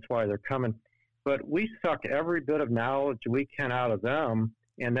too. I mean, that's why they're coming. But we suck every bit of knowledge we can out of them,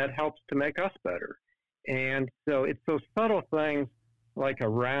 and that helps to make us better. And so it's those subtle things like a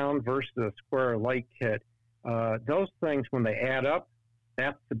round versus a square light kit. Those things, when they add up,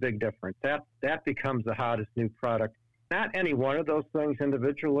 that's the big difference. That becomes the hottest new product. Not any one of those things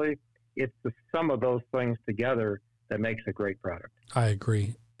individually. It's the sum of those things together that makes a great product. I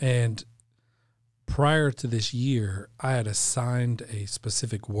agree. And prior to this year, I had assigned a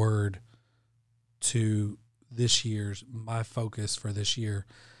specific word to my focus for this year,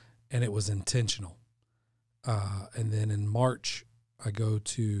 and it was intentional. And then in March, I go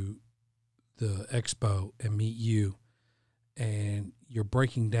to the expo and meet you, and you're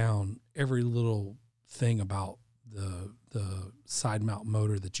breaking down every little thing about the side mount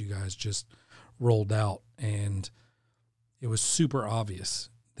motor that you guys just rolled out. And it was super obvious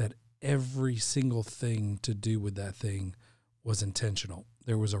that every single thing to do with that thing was intentional.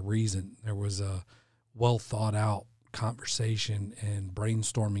 There was a reason. There was a well thought out conversation and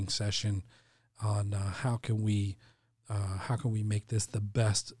brainstorming session on how can we make this the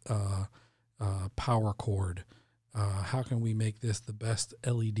best power cord? How can we make this the best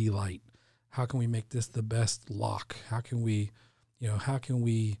LED light? How can we make this the best lock? How can we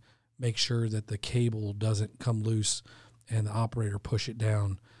make sure that the cable doesn't come loose and the operator push it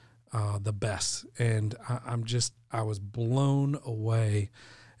down the best? And I was blown away.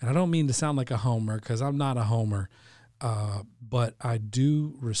 And I don't mean to sound like a homer, because I'm not a homer, but I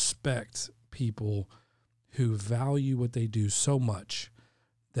do respect people who value what they do so much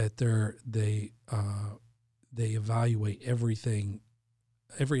that they evaluate everything,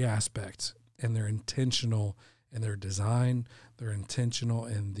 every aspect, and they're intentional in their design. They're intentional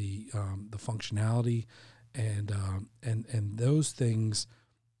in the functionality, and those things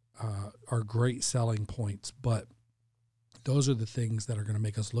are great selling points. But those are the things that are going to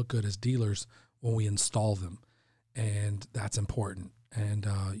make us look good as dealers when we install them, and that's important. And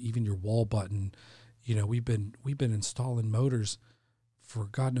even your wall button, we've been installing motors for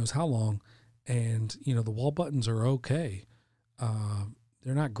God knows how long, and the wall buttons are okay.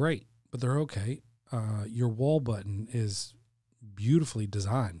 They're not great, but they're okay. Your wall button is beautifully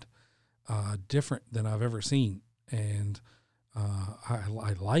designed, different than I've ever seen, and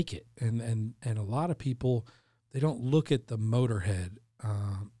I like it. And a lot of people, they don't look at the motor head,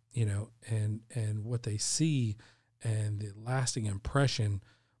 and what they see, and the lasting impression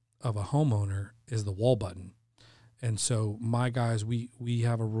of a homeowner is the wall button. And so my guys, we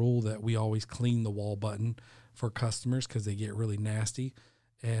have a rule that we always clean the wall button for customers because they get really nasty.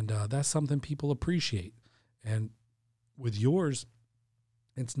 And that's something people appreciate. And with yours,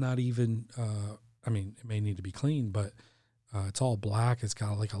 it's not even, it may need to be cleaned, but it's all black. It's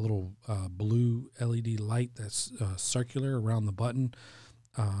got like a little blue LED light that's circular around the button.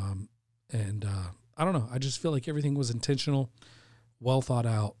 I don't know. I just feel like everything was intentional, well thought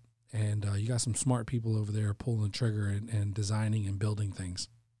out. And you got some smart people over there pulling the trigger and designing and building things.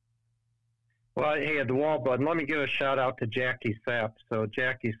 Well, hey, at the wall button, let me give a shout out to Jackie Sapp. So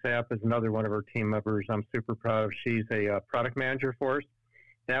Jackie Sapp is another one of our team members I'm super proud of. She's a product manager for us.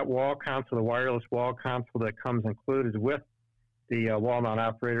 That wall console, the wireless wall console that comes included with the wall mount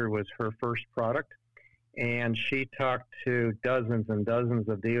operator, was her first product. And she talked to dozens and dozens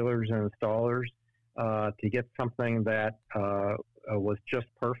of dealers and installers to get something that was just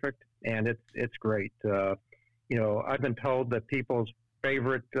perfect, and it's great. I've been told that people's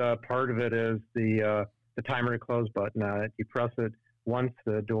favorite part of it is the timer to close button on it. You press it once,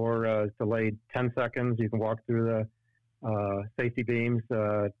 the door is delayed 10 seconds. You can walk through the safety beams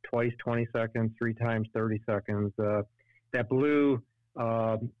twice, 20 seconds, 3 times, 30 seconds. That blue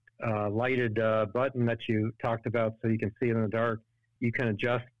lighted button that you talked about, so you can see it in the dark, you can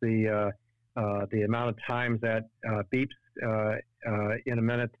adjust the amount of times that beeps in a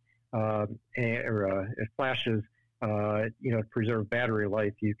minute, or it flashes. To preserve battery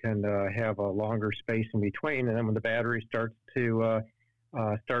life, you can have a longer space in between, and then when the battery starts to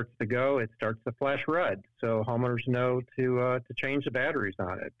go, it starts to flash red, so homeowners know to change the batteries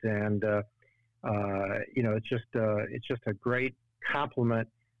on it. And it's just a great complement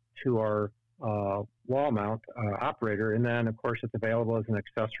to our wall mount operator. And then, of course, it's available as an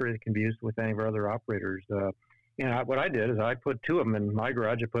accessory that can be used with any of our other operators. What I did is I put two of them in my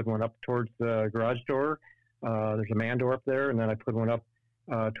garage. I put one up towards the garage door. There's a man door up there, and then I put one up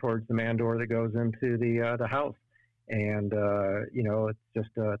towards the man door that goes into the house. And it's just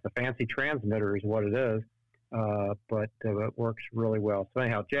it's a fancy transmitter is what it is, but it works really well. So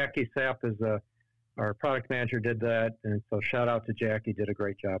anyhow, Jackie Sapp is our product manager, did that, and so shout out to Jackie, did a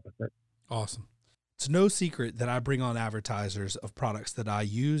great job with it. Awesome. It's no secret that I bring on advertisers of products that I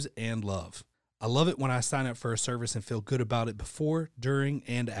use and love. I love it when I sign up for a service and feel good about it before, during,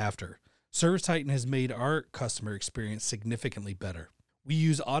 and after. ServiceTitan has made our customer experience significantly better. We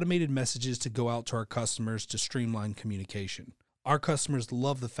use automated messages to go out to our customers to streamline communication. Our customers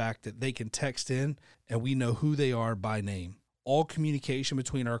love the fact that they can text in and we know who they are by name. All communication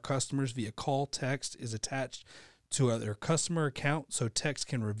between our customers via call, text is attached to their customer account so text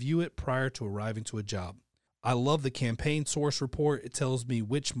can review it prior to arriving to a job. I love the campaign source report. It tells me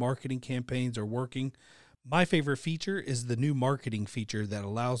which marketing campaigns are working. My favorite feature is the new marketing feature that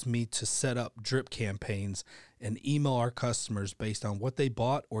allows me to set up drip campaigns and email our customers based on what they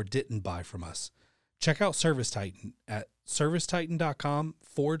bought or didn't buy from us. Check out ServiceTitan at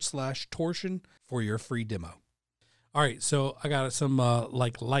servicetitan.com/torsion for your free demo. All right, so I got some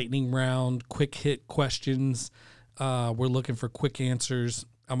lightning round, quick hit questions. We're looking for quick answers.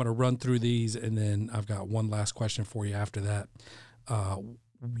 I'm going to run through these, and then I've got one last question for you after that.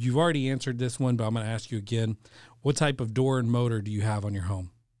 You've already answered this one, but I'm going to ask you again. What type of door and motor do you have on your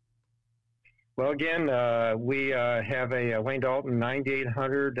home? Well, again, we have a Wayne Dalton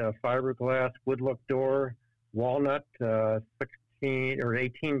 9800 fiberglass wood look door, walnut, 16 or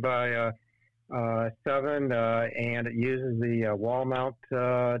 18 by 7, and it uses the wall mount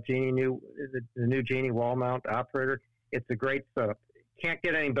the new Genie wall mount operator. It's a great setup. Can't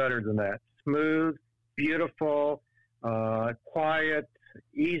get any better than that. Smooth, beautiful, quiet,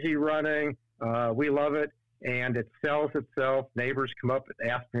 easy running. We love it, and it sells itself. Neighbors come up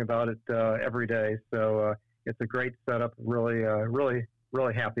and ask me about it every day. So it's a great setup. Really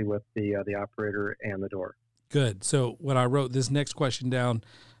happy with the operator and the door. Good. So when I wrote this next question down,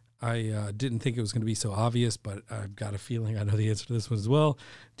 I didn't think it was going to be so obvious, but I've got a feeling I know the answer to this one as well.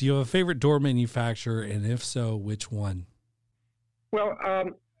 Do you have a favorite door manufacturer, and if so, which one? Well, I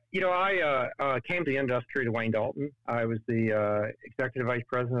came to the industry to Wayne Dalton. I was the executive vice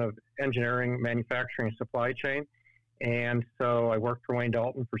president of engineering, manufacturing, and supply chain. And so I worked for Wayne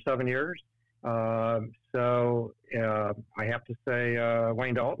Dalton for 7 years. I have to say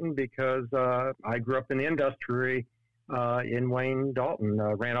Wayne Dalton because I grew up in the industry in Wayne Dalton,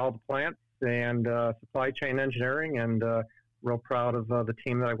 ran all the plants and supply chain engineering, and real proud of the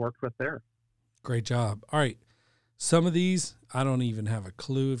team that I worked with there. Great job. All right. Some of these, I don't even have a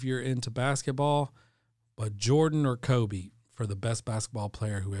clue if you're into basketball, but Jordan or Kobe for the best basketball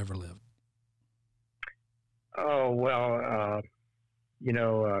player who ever lived? Oh, well,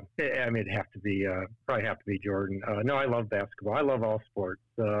 it'd have to be, probably have to be Jordan. No, I love basketball. I love all sports.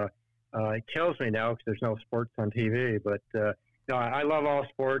 It kills me now because there's no sports on TV, but I love all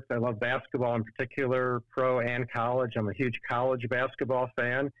sports. I love basketball in particular, pro and college. I'm a huge college basketball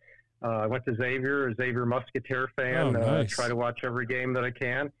fan. I went to Xavier Musketeer fan. Oh, nice. Try to watch every game that I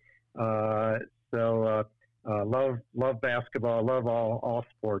can. Love basketball. Love all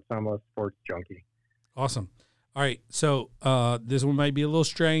sports. I'm a sports junkie. Awesome. All right. So this one might be a little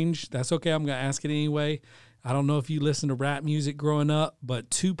strange. That's okay. I'm going to ask it anyway. I don't know if you listened to rap music growing up, but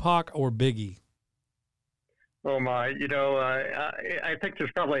Tupac or Biggie? Oh my! I think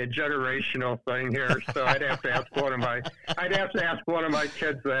there's probably a generational thing here, so I'd have to ask one of my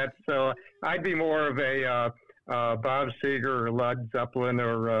kids that. So I'd be more of a Bob Seger or Led Zeppelin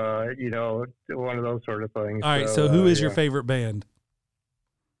or one of those sort of things. All right. So who is your favorite band?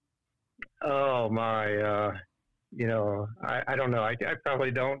 Oh my! I don't know. I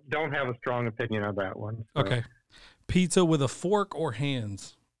probably don't have a strong opinion on that one. So. Okay. Pizza with a fork or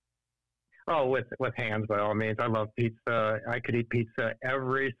hands? Oh, with hands, by all means. I love pizza. I could eat pizza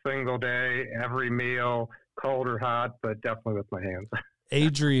every single day, every meal, cold or hot, but definitely with my hands.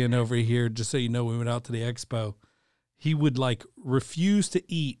 Adrian over here, just so you know, we went out to the expo. He would refuse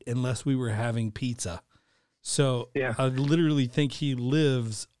to eat unless we were having pizza. So yeah. I literally think he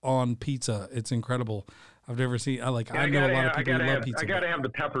lives on pizza. It's incredible. I've never seen. I know a lot of people who love pizza. I got to have the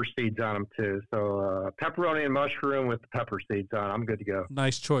pepper seeds on them too. So pepperoni and mushroom with the pepper seeds on. I'm good to go.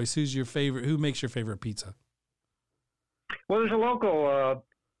 Nice choice. Who's your favorite? Who makes your favorite pizza? Well, there's a local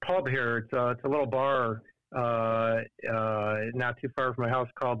pub here. It's a little bar not too far from my house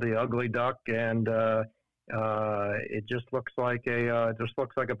called the Ugly Duck, and It just looks like a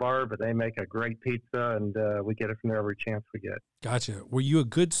bar, but they make a great pizza, and we get it from there every chance we get. Gotcha. Were you a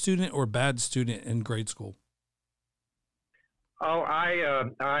good student or bad student in grade school? Oh,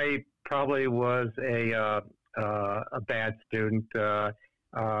 I probably was a bad student.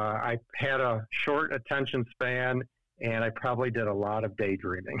 I had a short attention span, and I probably did a lot of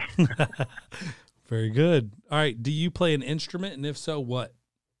daydreaming. Very good. All right. Do you play an instrument, and if so, what?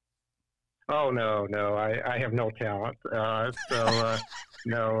 Oh no, I have no talent.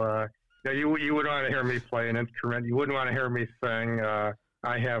 No, you wouldn't want to hear me play an instrument. You wouldn't want to hear me sing.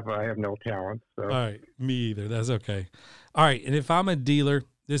 I have no talent. So. All right, me either. That's okay. All right, and if I'm a dealer,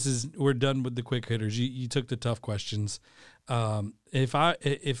 we're done with the quick hitters. You took the tough questions. If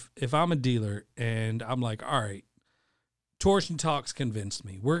I'm a dealer and I'm like, all right, Torsion Talks convinced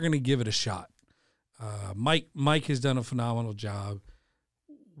me, we're going to give it a shot. Mike has done a phenomenal job.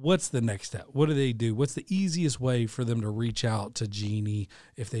 What's the next step? What do they do? What's the easiest way for them to reach out to Genie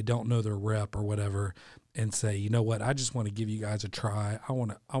if they don't know their rep or whatever and say, you know what, I just want to give you guys a try. I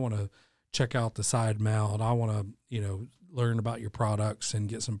want to check out the side mount. I want to, learn about your products and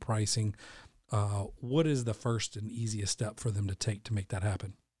get some pricing. What is the first and easiest step for them to take to make that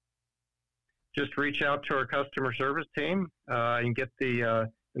happen? Just reach out to our customer service team. You can get the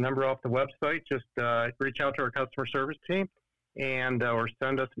number off the website. Just reach out to our customer service team and or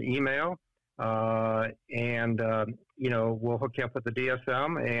send us an email. And we'll hook you up with the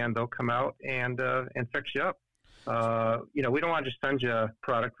DSM, and they'll come out and fix you up. We don't want to just send you a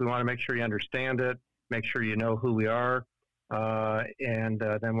product. We want to make sure you understand it, make sure you know who we are, and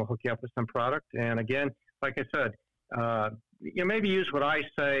then we'll hook you up with some product. And again, like I said, maybe use what I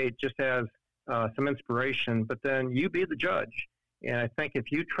say just as some inspiration, but then you be the judge. And I think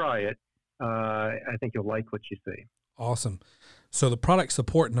if you try it, I think you'll like what you see. Awesome. So the product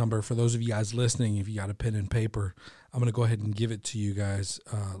support number, for those of you guys listening, if you got a pen and paper, I'm going to go ahead and give it to you guys.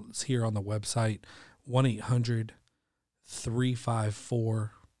 It's here on the website,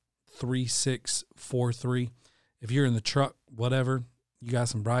 1-800-354-3643. If you're in the truck, whatever, you got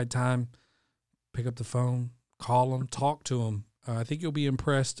some ride time, pick up the phone, call them, talk to them. I think you'll be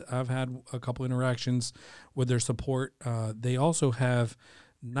impressed. I've had a couple interactions with their support. They also have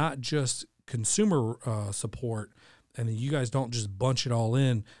not just consumer support, and you guys don't just bunch it all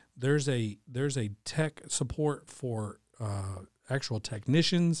in. There's a tech support for actual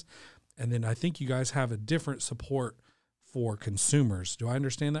technicians, and then I think you guys have a different support for consumers. Do I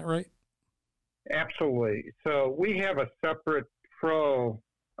understand that right? Absolutely. So we have a separate pro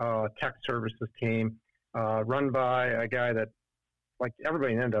tech services team run by a guy that, like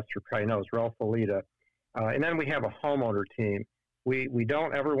everybody in the industry probably knows, Ralph Alita. And then we have a homeowner team. We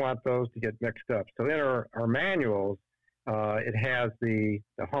don't ever want those to get mixed up. So in our manuals, it has the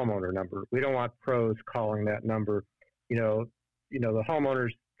homeowner number. We don't want pros calling that number. The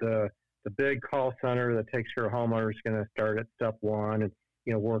homeowners, the big call center that takes care of homeowners is going to start at step one and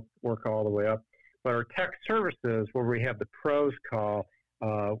work all the way up. But our tech services, where we have the pros call,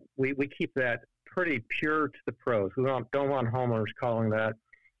 we keep that pretty pure to the pros. We don't want homeowners calling that.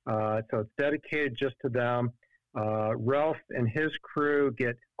 So it's dedicated just to them. Ralph and his crew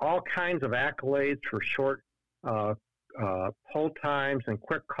get all kinds of accolades for short hold times and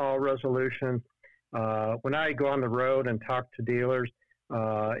quick call resolutions. When I go on the road and talk to dealers,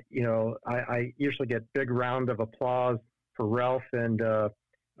 I usually get big round of applause for Ralph and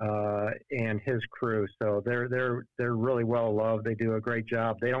his crew. So they're really well loved. They do a great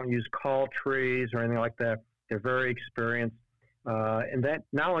job. They don't use call trees or anything like that. They're very experienced, and that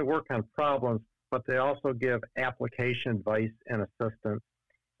not only work on problems, but they also give application advice and assistance.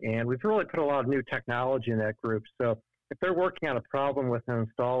 And we've really put a lot of new technology in that group. So if they're working on a problem with an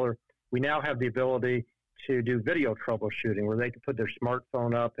installer, we now have the ability to do video troubleshooting where they can put their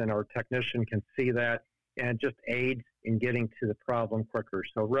smartphone up and our technician can see that and just aid in getting to the problem quicker.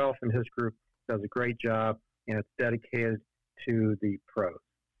 So Ralph and his group does a great job, and it's dedicated to the pros.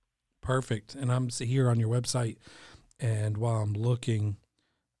 Perfect. And I'm here on your website, and while I'm looking,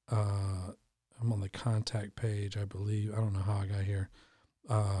 I'm on the contact page, I believe. I don't know how I got here,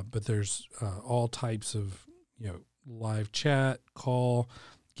 but there's all types of live chat, call,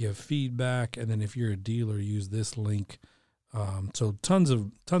 give feedback, and then if you're a dealer, use this link. So tons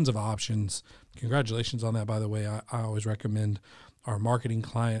of options. Congratulations on that, by the way. I always recommend our marketing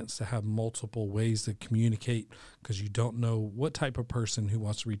clients to have multiple ways to communicate, because you don't know what type of person who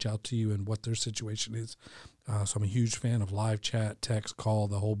wants to reach out to you and what their situation is. So I'm a huge fan of live chat, text, call,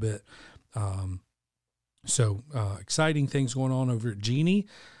 the whole bit. So exciting things going on over at Genie.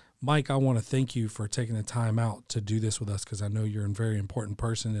 Mike, I want to thank you for taking the time out to do this with us, because I know you're a very important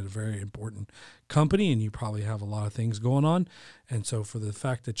person at a very important company, and you probably have a lot of things going on. And so for the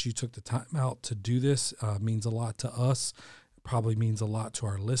fact that you took the time out to do this means a lot to us, probably means a lot to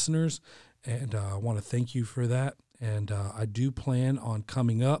our listeners. And I want to thank you for that. And I do plan on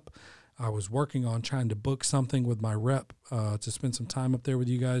coming up. I was working on trying to book something with my rep to spend some time up there with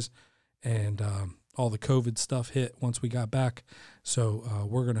you guys. And all the COVID stuff hit once we got back. So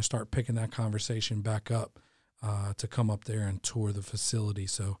we're going to start picking that conversation back up to come up there and tour the facility.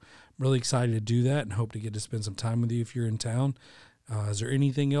 So I'm really excited to do that and hope to get to spend some time with you if you're in town. Is there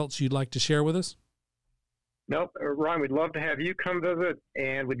anything else you'd like to share with us? Nope, Ron, we'd love to have you come visit,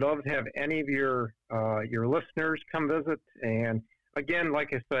 and we'd love to have any of your listeners come visit. And again,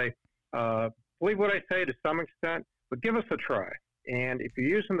 like I say, believe what I say to some extent, but give us a try. And if you're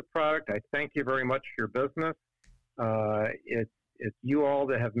using the product, I thank you very much for your business. It's you all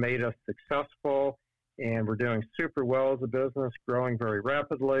that have made us successful, and we're doing super well as a business, growing very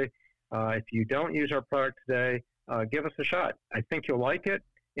rapidly. If you don't use our product today, give us a shot. I think you'll like it,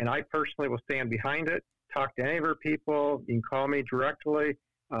 and I personally will stand behind it. Talk to any of our people. You can call me directly.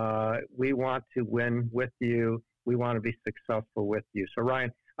 We want to win with you. We want to be successful with you. So,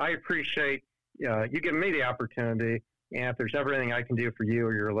 Ryan, I appreciate you giving me the opportunity. And if there's ever anything I can do for you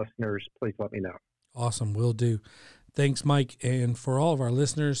or your listeners, please let me know. Awesome. Will do. Thanks, Mike. And for all of our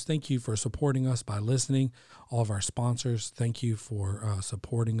listeners, thank you for supporting us by listening. All of our sponsors, thank you for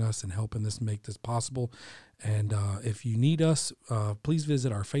supporting us and helping us make this possible. And if you need us, please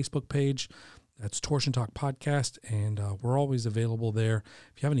visit our Facebook page. That's Torsion Talk Podcast, and we're always available there.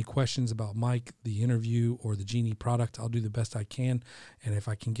 If you have any questions about Mike, the interview, or the Genie product, I'll do the best I can. And if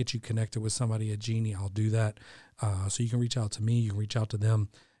I can get you connected with somebody at Genie, I'll do that. So you can reach out to me, you can reach out to them,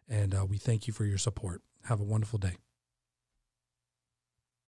 and we thank you for your support. Have a wonderful day.